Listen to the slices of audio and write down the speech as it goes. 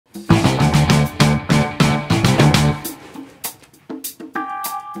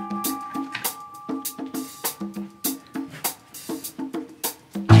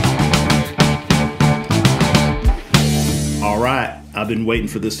been waiting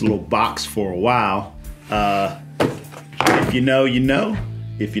for this little box for a while. If you know, you know.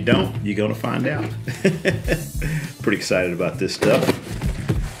 If you don't, you're gonna find out. Pretty excited about this stuff.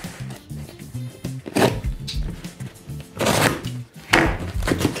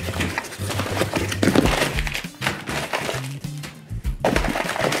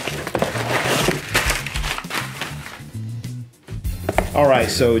 All right,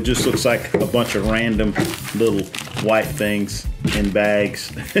 so it just looks like a bunch of random little white things in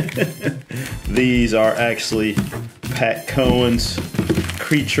bags. These are actually Pat Cohen's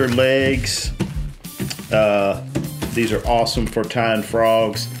creature legs. These are awesome for tying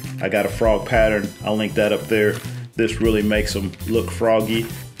frogs. I got a frog pattern. I'll link that up there. This really makes them look froggy.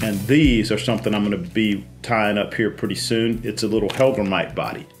 And these are something I'm going to be tying up here pretty soon. It's a little Hellgrammite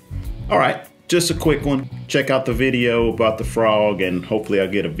body. All right, just a quick one. Check out the video about the frog, and hopefully I'll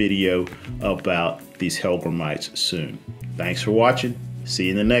get a video about these Hellgrammites soon. Thanks for watching. See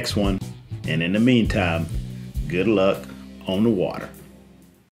you in the next one. And in the meantime, good luck on the water.